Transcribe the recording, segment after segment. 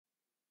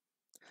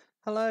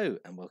Hello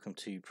and welcome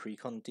to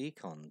Precon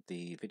Decon,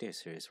 the video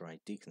series where I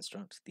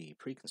deconstruct the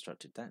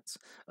pre-constructed decks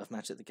of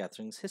Magic the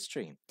Gathering's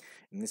history.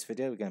 In this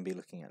video we're going to be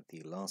looking at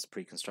the last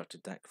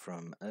pre-constructed deck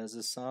from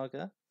Urza's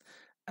Saga,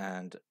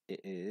 and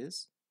it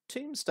is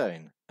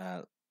Tombstone.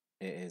 It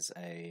is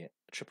a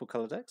triple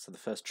colour deck, so the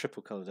first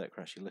triple colour deck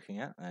we're actually looking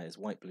at is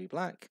white, blue,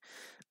 black,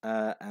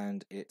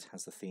 and it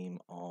has the theme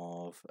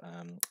of,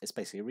 it's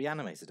basically a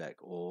reanimator deck,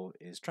 or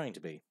is trying to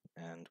be,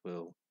 and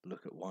we'll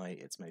look at why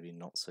it's maybe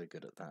not so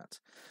good at that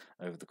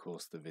over the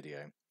course of the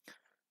video.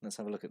 Let's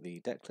have a look at the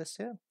deck list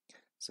here.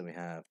 So we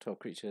have 12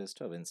 creatures,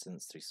 12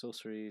 instants, 3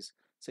 sorceries,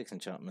 6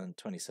 enchantment,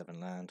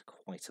 27 land,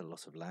 quite a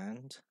lot of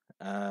land.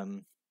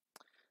 And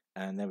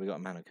then we've got a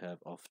mana curve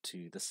off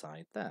to the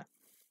side there.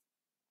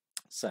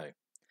 So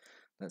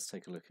let's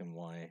take a look at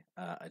why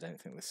I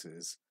don't think this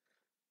is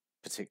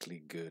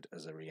particularly good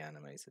as a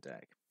reanimator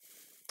deck.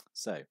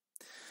 So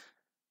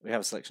we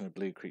have a selection of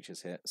blue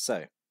creatures here.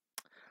 So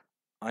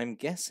I'm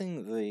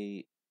guessing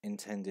the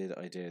intended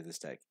idea of this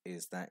deck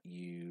is that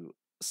you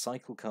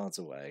cycle cards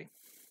away,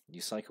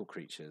 you cycle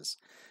creatures,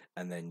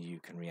 and then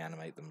you can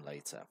reanimate them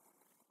later.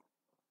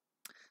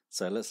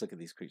 So let's look at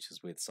these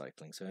creatures with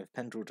cycling. So we have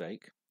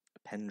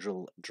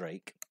Pendrel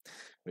Drake,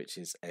 which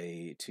is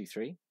a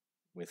 2/3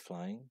 with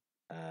flying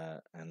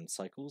and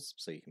cycles,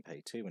 so you can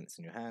pay 2 when it's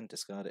in your hand,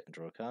 discard it and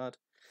draw a card.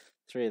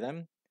 3 of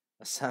them.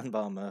 A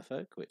Sandbar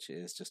Merfolk, which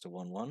is just a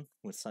 1/1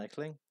 with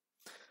cycling.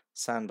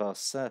 Sandbar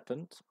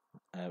Serpent,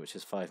 which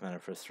is 5 mana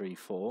for a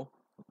 3/4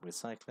 with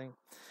cycling.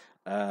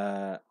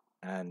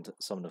 And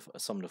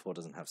Summoner 4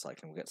 doesn't have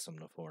cycling. We'll get to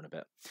Summoner 4 in a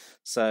bit.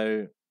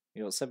 So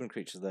you've got 7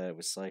 creatures there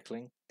with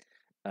cycling.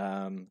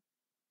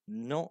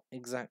 Not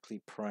exactly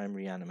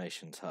primary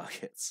animation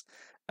targets.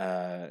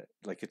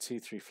 Like a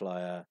 2/3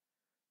 flyer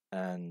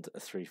and a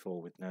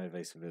 3/4 with no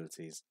evasive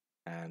abilities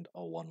and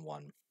a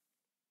 1/1.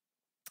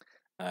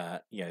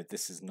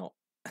 This is not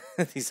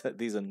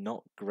these are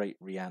not great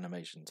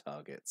reanimation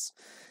targets.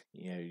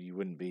 You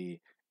wouldn't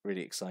be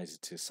really excited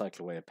to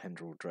cycle away a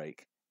Pendrel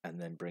Drake and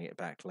then bring it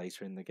back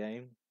later in the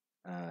game.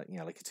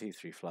 Like a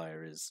 2/3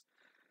 flyer is,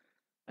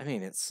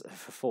 it's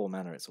for 4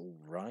 mana, it's all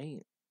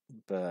right,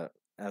 but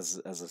as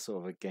a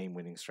sort of a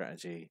game-winning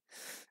strategy,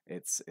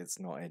 it's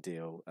not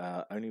ideal.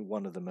 Only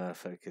one of the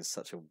Merfolk is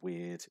such a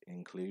weird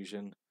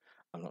inclusion.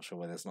 I'm not sure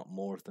why there's not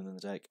more of them in the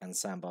deck. And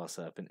Sandbar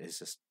Serpent is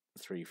just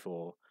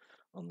 3/4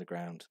 on the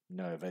ground,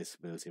 no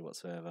evasibility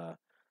whatsoever.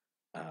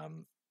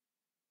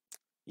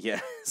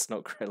 It's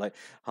not great. Like,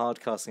 hard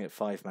casting at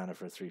 5 mana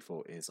for a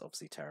 3/4 is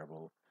obviously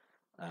terrible.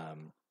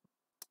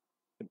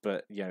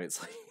 But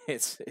it's like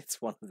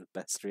it's one of the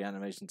best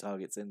reanimation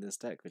targets in this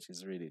deck, which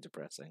is really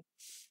depressing.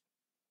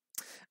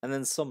 And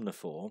then Summoner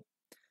 4.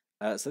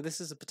 So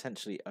this is a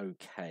potentially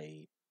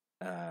okay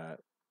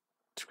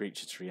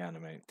creature to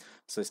reanimate.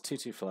 So it's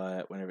 2/2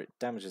 flyer. Whenever it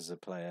damages a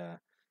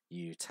player,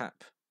 you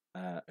tap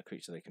a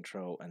creature they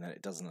control, and then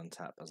it doesn't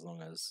untap as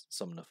long as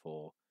Summoner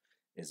 4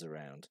 is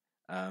around.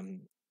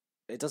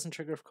 It doesn't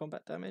trigger off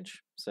combat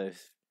damage, so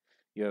if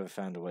you ever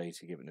found a way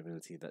to give it an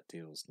ability that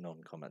deals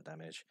non-combat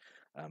damage,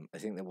 I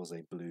think there was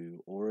a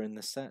blue aura in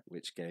the set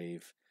which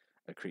gave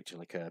a creature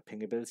like a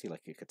ping ability,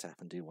 like you could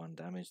tap and do 1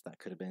 damage. That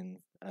could have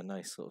been a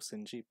nice sort of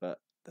synergy, but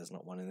there's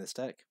not one in this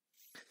deck.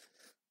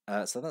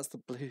 So that's the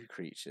blue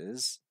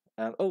creatures.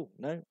 Oh,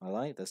 no, I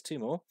lied, there's 2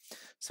 more.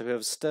 So we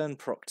have Stern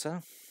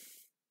Proctor,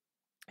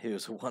 who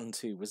is a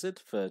 1/2 wizard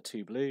for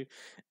 2 blue,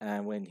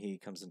 and when he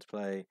comes into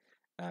play,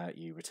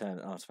 you return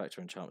an artifact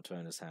or enchantment to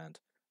owner's hand.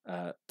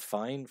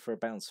 Fine for a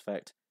bounce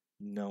effect,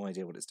 no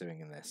idea what it's doing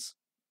in this.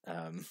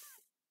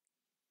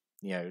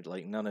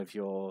 Like, none of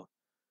your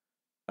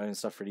own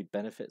stuff really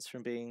benefits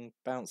from being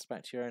bounced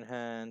back to your own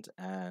hand,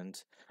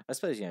 and I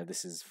suppose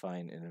this is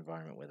fine in an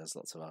environment where there's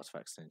lots of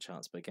artifacts and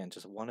enchants, but again,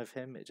 just one of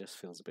him, it just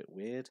feels a bit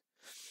weird.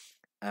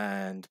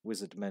 And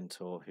Wizard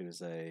Mentor, who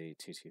is a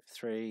 2/2 for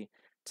 3,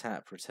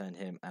 tap, return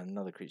him and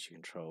another creature you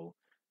control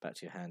back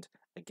to your hand.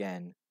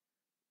 Again,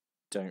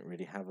 don't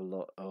really have a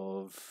lot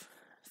of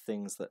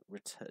things that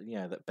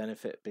that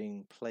benefit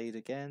being played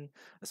again.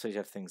 I suppose you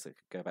have things that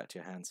could go back to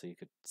your hand, so you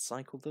could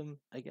cycle them,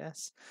 I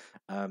guess.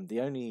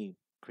 The only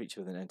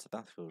creature with an enter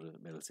battlefield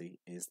ability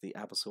is the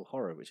Abyssal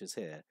Horror, which is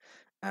here,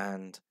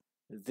 and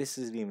this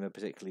isn't even a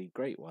particularly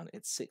great one.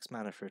 It's 6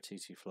 mana for a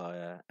 2/2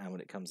 flyer, and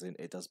when it comes in,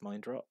 it does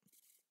Mind Drop.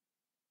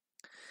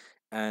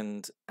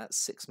 And at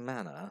 6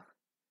 mana,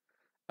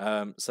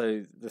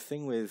 so the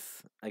thing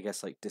with, I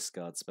guess, like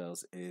discard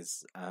spells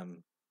is,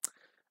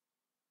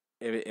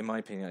 in my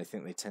opinion, I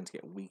think they tend to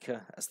get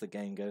weaker as the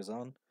game goes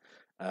on,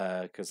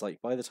 because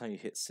like by the time you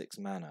hit 6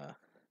 mana,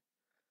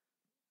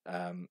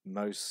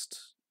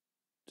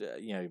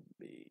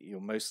 you're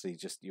mostly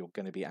you're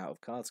going to be out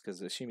of cards,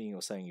 because assuming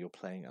you're saying you're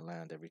playing a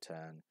land every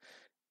turn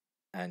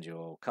and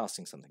you're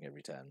casting something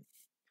every turn,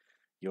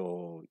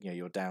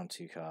 you're down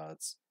 2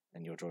 cards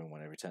and you're drawing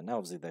 1 every turn. Now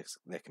obviously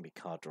there can be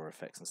card draw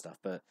effects and stuff,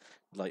 but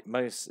like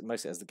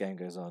mostly as the game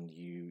goes on,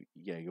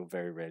 you're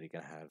very rarely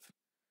going to have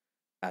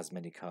as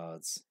many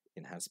cards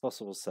in hand as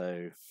possible,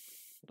 so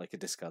like a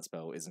discard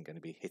spell isn't going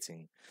to be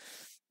hitting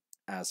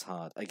as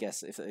hard, I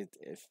guess,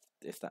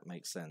 if that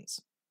makes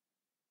sense.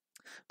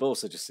 But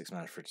also just 6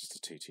 mana for just a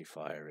 2/2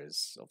 fire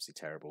is obviously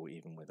terrible,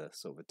 even with a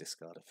sort of a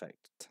discard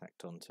effect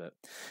tacked onto it.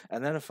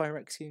 And then a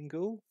Phyrexian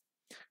Ghoul,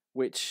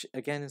 which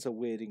again is a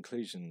weird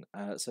inclusion.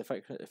 So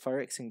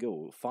Phyrexian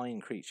Ghoul,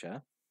 fine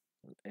creature,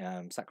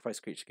 sacrifice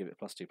creature, give it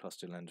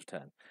 +2/+2 end of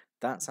turn.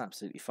 That's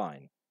absolutely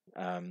fine.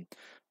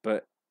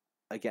 But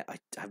again, I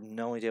have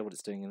no idea what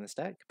it's doing in this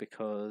deck,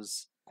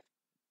 because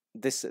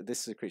this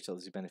is a creature that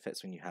obviously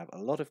benefits when you have a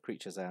lot of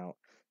creatures out.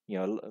 You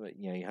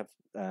have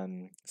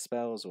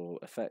spells or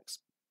effects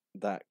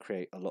that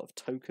create a lot of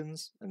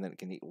tokens, and then it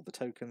can eat all the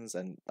tokens,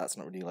 and that's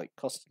not really like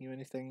costing you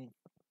anything.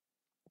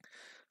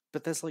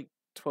 But there's like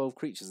 12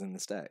 creatures in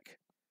this deck.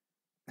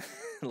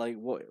 Like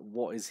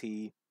what is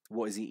he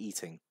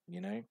eating?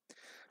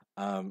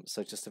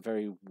 So just a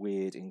very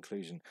weird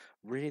inclusion.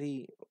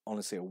 Really,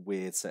 honestly, a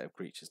weird set of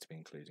creatures to be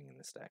including in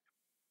this deck.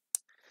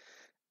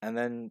 And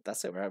then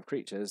that's it, we're out of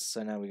creatures.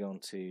 So now we go on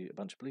to a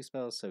bunch of blue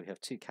spells. So we have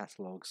 2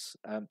 catalogs.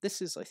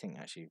 This is, I think,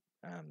 actually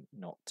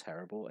not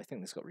terrible. I think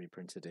this got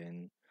reprinted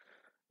in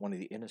one of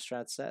the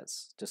Innistrad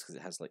sets, just because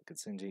it has like good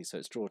synergy. So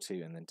it's draw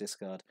 2 and then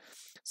discard.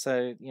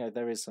 So,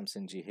 there is some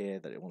synergy here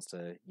that it wants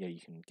to,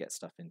 you can get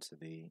stuff into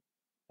the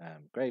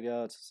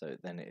graveyard. So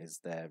then it is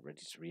there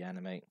ready to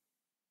reanimate.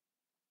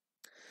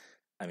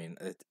 I mean,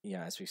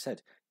 as we've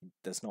said,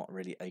 there's not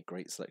really a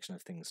great selection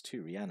of things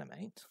to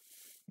reanimate.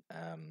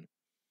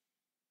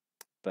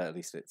 But at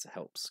least it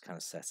helps kind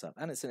of set up.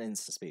 And it's an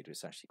instant speed, which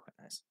is actually quite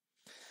nice.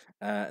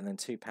 And then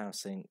 2 power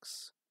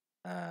sinks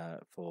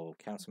for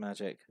counter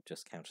magic,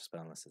 just counter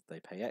spell unless they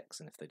pay X,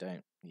 and if they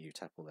don't, you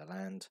tap all their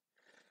land.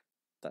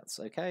 That's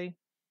okay.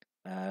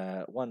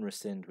 1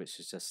 rescind, which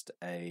is just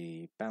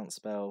a bounce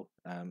spell.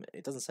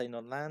 It doesn't say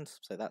non-land,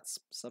 so that's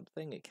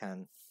something. It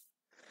can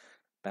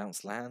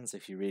bounce lands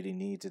if you really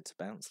needed to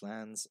bounce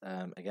lands.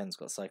 Again, it's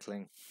got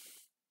cycling.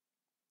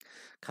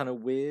 Kind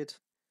of weird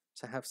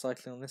to have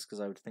cycling on this,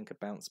 because I would think a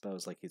bounce spell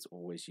is like it's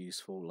always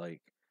useful.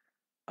 Like,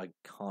 I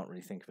can't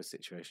really think of a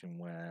situation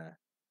where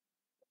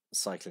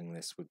cycling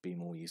this would be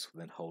more useful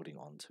than holding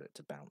on to it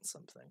to bounce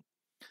something.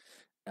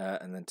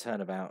 And then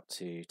turnabout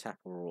to tap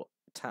or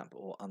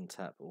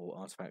untap all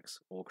artifacts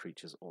or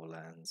creatures or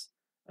lands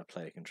a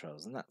player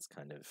controls, and that's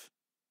kind of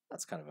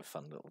a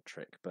fun little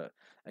trick. But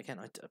again,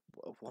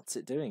 what's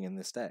it doing in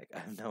this deck? I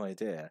have no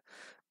idea.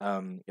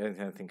 The only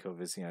thing I think of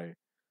is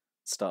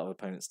start of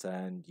opponent's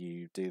turn,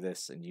 you do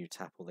this and you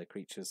tap all their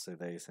creatures, so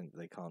they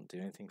can't do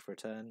anything for a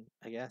turn,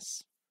 I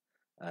guess.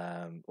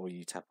 Or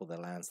you tap all their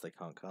lands, so they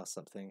can't cast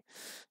something.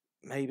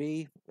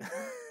 Maybe.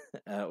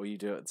 Or you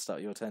do it at the start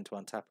of your turn to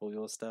untap all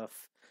your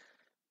stuff.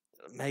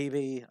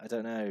 Maybe. I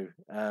don't know.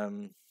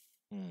 And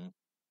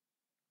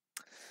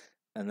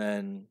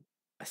then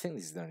I think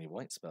these are the only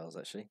white spells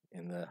actually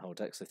in the whole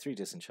deck. So 3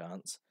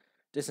 disenchants.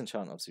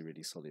 Disenchant, obviously,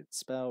 really solid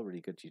spell, really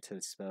good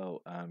utility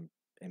spell.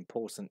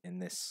 Important in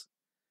this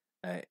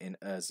in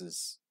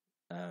Urza's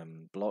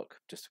block,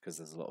 just because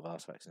there's a lot of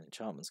artifacts and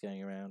enchantments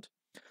going around.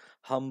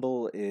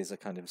 Humble is a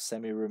kind of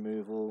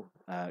semi-removal.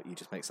 You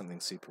just make something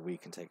super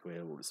weak and take away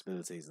all its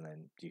abilities, and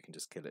then you can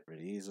just kill it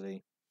really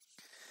easily.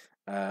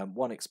 1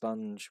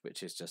 expunge,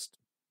 which is just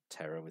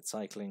terror with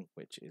cycling,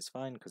 which is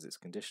fine because it's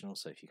conditional.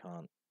 So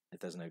if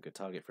there's no good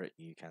target for it,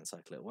 you can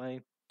cycle it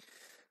away.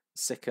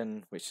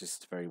 Sicken, which is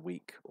very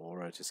weak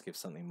aura, just gives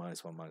something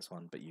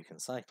 -1/-1, but you can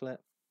cycle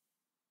it.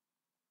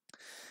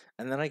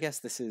 And then I guess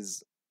this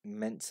is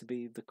meant to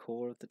be the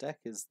core of the deck,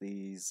 is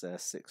these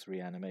 6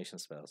 reanimation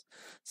spells.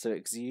 So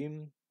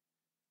Exhume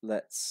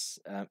lets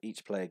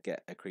each player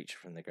get a creature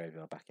from the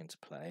graveyard back into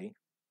play.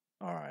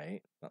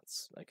 Alright,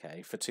 that's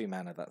okay. For 2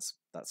 mana,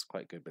 that's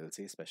quite good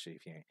ability, especially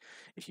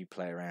if you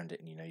play around it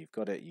and you've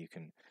got it, you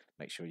can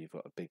make sure you've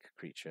got a big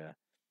creature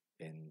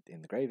in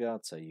the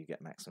graveyard, so you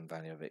get maximum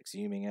value of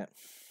exhuming it.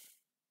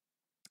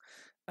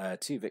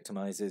 2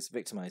 Victimizes.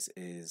 Victimize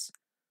is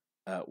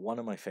one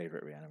of my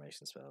favourite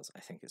reanimation spells.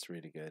 I think it's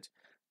really good.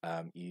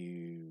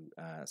 You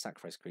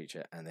sacrifice a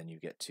creature, and then you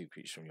get 2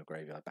 creatures from your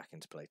graveyard back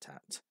into play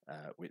tapped,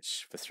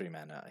 which for 3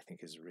 mana I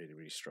think is really,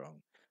 really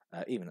strong.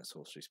 Even at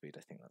sorcery speed,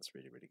 I think that's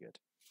really, really good.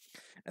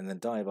 And then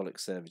Diabolic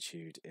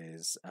Servitude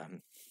is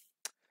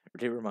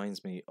really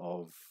reminds me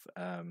of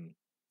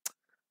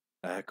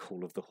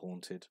Call of the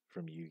Haunted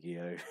from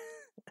Yu-Gi-Oh!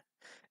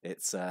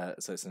 It's an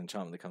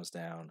enchantment that comes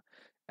down,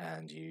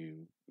 and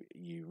you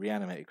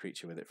reanimate a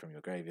creature with it from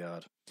your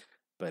graveyard.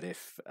 But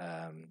if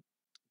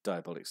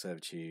Diabolic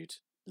Servitude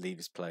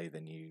leaves play,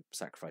 then you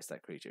sacrifice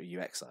that creature, you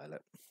exile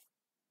it.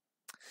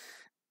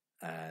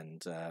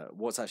 And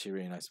what's actually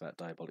really nice about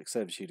Diabolic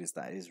Servitude is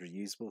that it is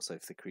reusable, so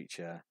if the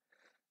creature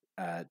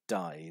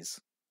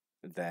dies,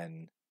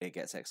 then it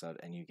gets exiled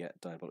and you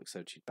get Diabolic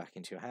Servitude back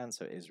into your hand,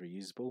 so it is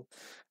reusable.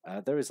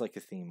 There is like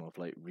a theme of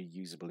like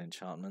reusable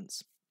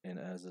enchantments in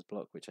Urza's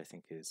block, which I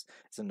think it's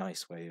a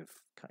nice way of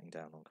cutting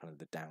down on kind of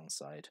the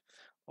downside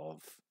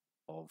of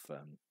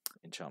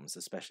enchantments,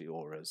 especially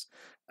auras.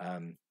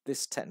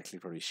 This technically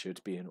probably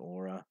should be an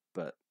aura,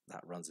 but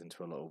that runs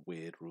into a lot of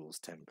weird rules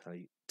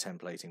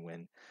templating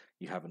when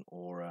you have an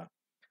aura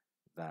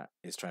that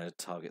is trying to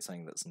target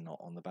something that's not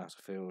on the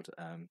battlefield.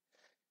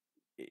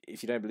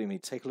 If you don't believe me,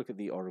 take a look at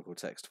the Oracle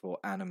text for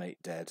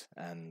animate dead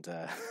and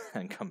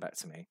and come back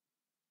to me.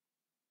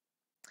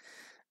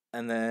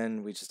 And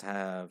then we just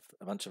have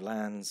a bunch of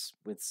lands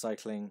with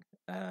cycling,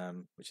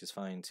 which is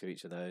fine, 2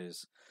 each of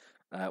those.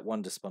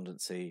 1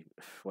 despondency,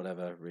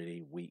 whatever,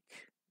 really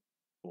weak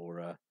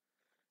aura,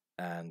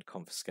 and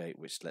confiscate,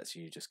 which lets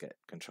you just get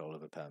control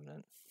of a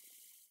permanent.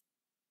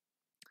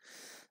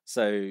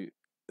 So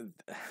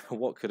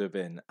what could have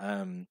been?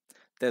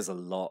 There's a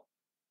lot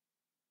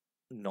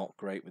not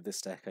great with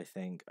this deck, I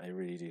think. I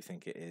really do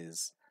think it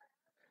is.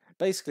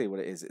 Basically what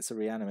it is, it's a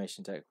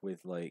reanimation deck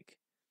with like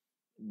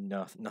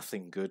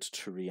nothing good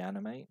to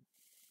reanimate.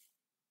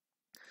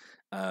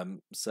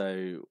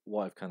 So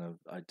what I've kind of,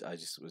 I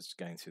just was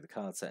going through the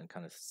card set and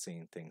kind of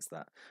seeing things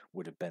that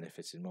would have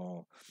benefited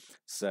more.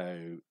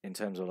 So in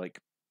terms of like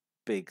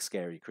big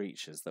scary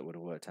creatures that would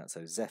have worked out,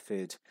 so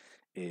Zephid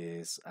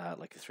is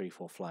like a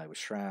 3/4 flyer with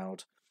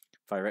Shroud.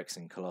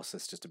 Phyrexian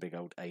Colossus, just a big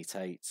old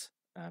 8/8.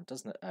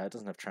 Doesn't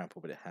have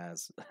trample, but it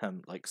has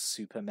like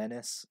super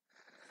menace.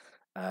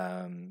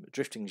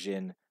 Drifting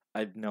Djinn, I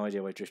have no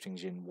idea why Drifting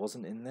Djinn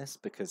wasn't in this,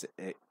 because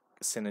it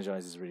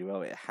synergizes really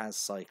well. It has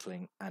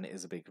cycling and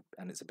it's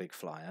a big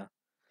flyer,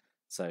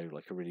 so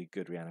like a really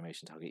good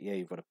reanimation target. Yeah,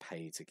 you've got to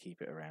pay to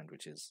keep it around,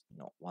 which is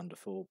not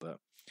wonderful, but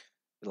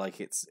like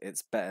it's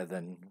better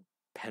than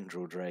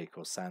Pendril Drake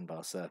or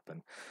Sandbar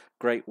Serpent.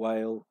 Great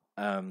Whale,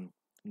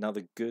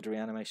 another good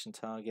reanimation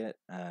target.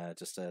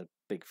 Just a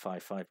big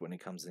 5/5. When it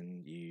comes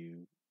in,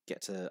 you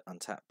get to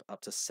untap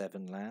up to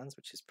 7 lands,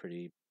 which is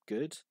pretty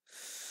good.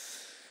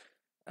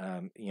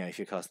 You know, if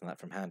you're casting that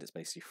from hand, it's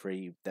basically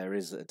free. There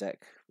is a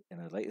deck in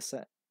a later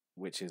set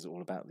which is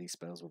all about these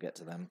spells. We'll get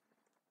to them.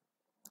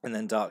 And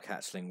then Dark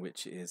Hatchling,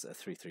 which is a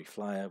 3/3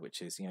 flyer,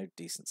 which is, you know,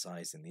 decent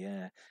size in the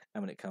air,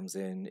 and when it comes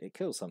in, it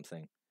kills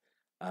something.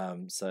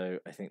 So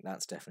I think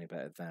that's definitely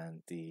better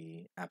than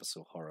the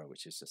Abyssal Horror,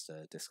 which is just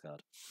a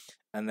discard.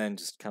 And then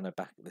just kind of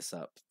back this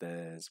up,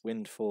 there's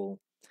Windfall,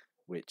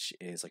 which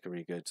is like a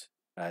really good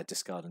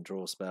discard and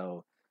draw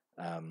spell.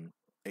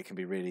 It can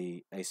be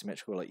really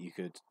asymmetrical, like you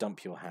could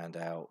dump your hand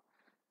out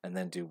and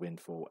then do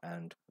Windfall,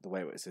 and the way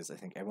it works is I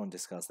think everyone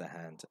discards their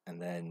hand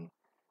and then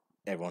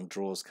everyone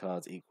draws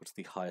cards equal to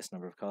the highest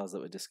number of cards that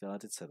were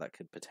discarded, so that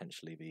could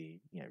potentially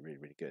be, you know, really,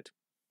 really good.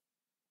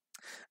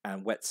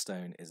 And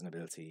Whetstone is an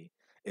ability,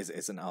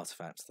 is an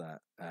artifact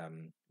that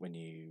when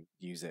you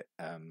use it,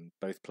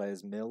 both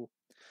players mill,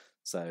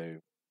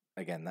 so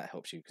again that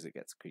helps you because it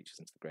gets creatures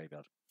into the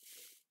graveyard.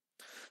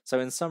 So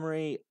in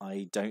summary,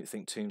 I don't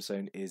think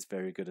Tombstone is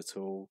very good at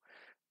all.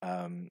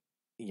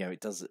 You know,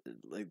 it does,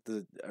 like,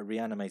 a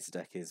reanimated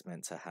deck is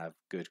meant to have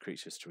good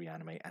creatures to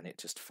reanimate, and it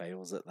just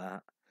fails at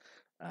that.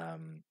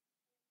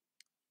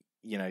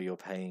 You know, you're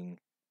paying.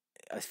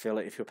 I feel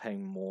like if you're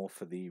paying more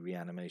for the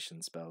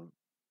reanimation spell,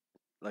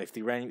 like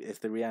if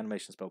the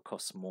reanimation spell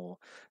costs more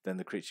than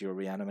the creature you're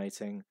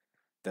reanimating,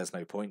 there's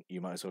no point.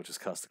 You might as well just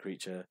cast the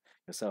creature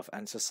yourself.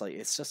 And it's just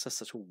like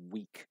such a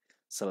weak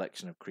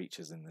selection of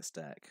creatures in this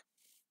deck.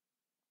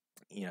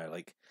 You know,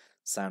 like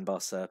Sandbar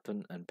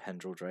Serpent and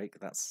Pendril Drake.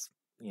 That's,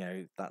 you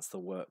know, that's the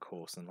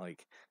workhorse, and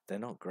like they're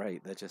not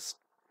great. They're just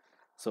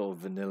sort of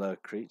vanilla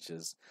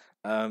creatures.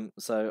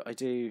 So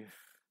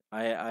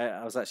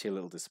I was actually a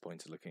little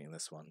disappointed looking at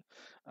this one.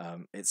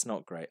 It's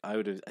not great.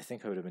 I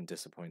think I would have been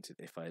disappointed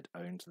if I had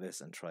owned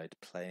this and tried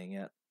playing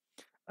it.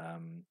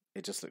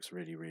 It just looks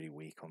really, really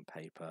weak on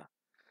paper.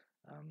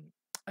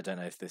 I don't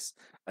know if this,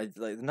 like,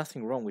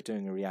 nothing wrong with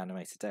doing a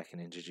reanimated deck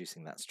and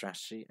introducing that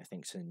strategy, I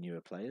think, to newer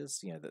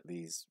players, you know, that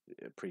these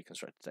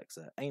pre-constructed decks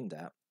are aimed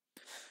at.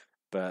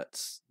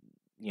 But,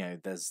 you know,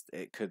 this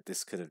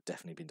could have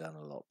definitely been done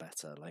a lot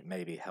better. Like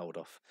maybe held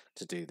off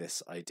to do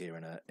this idea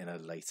in a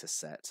later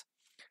set,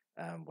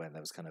 where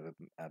there was kind of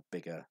a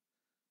bigger,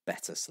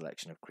 better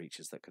selection of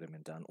creatures that could have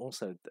been done.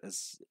 Also,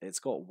 it's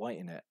got white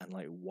in it, and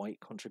like white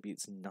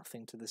contributes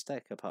nothing to this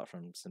deck apart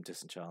from some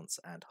disenchants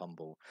and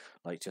humble,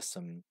 like just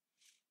some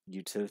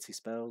utility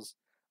spells.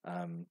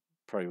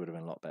 Probably would have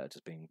been a lot better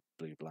just being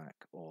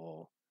blue-black,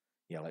 or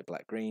yeah, like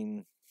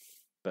black-green.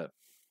 But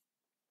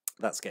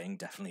that's getting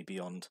definitely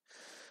beyond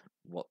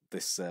what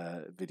this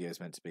video is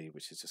meant to be,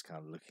 which is just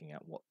kind of looking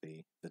at what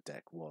the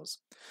deck was.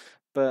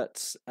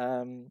 But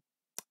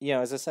yeah,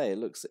 as I say, it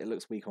looks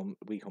weak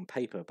on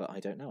paper, but I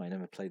don't know. I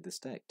never played this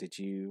deck. Did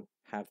you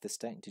have this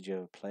deck? Did you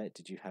ever play it?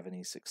 Did you have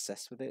any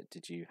success with it?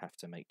 Did you have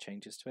to make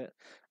changes to it?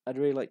 I'd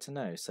really like to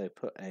know. So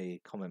put a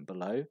comment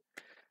below.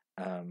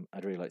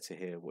 I'd really like to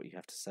hear what you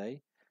have to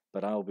say.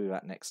 But I'll be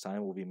back next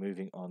time. We'll be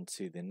moving on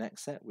to the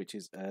next set, which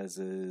is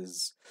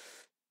Urza's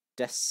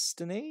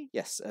Destiny?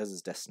 Yes,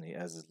 Urza's Destiny.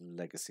 Urza's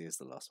Legacy is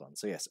the last one.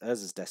 So yes,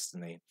 Urza's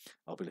Destiny.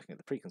 I'll be looking at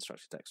the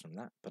pre-constructed decks from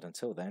that. But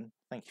until then,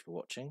 thank you for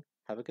watching.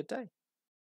 Have a good day.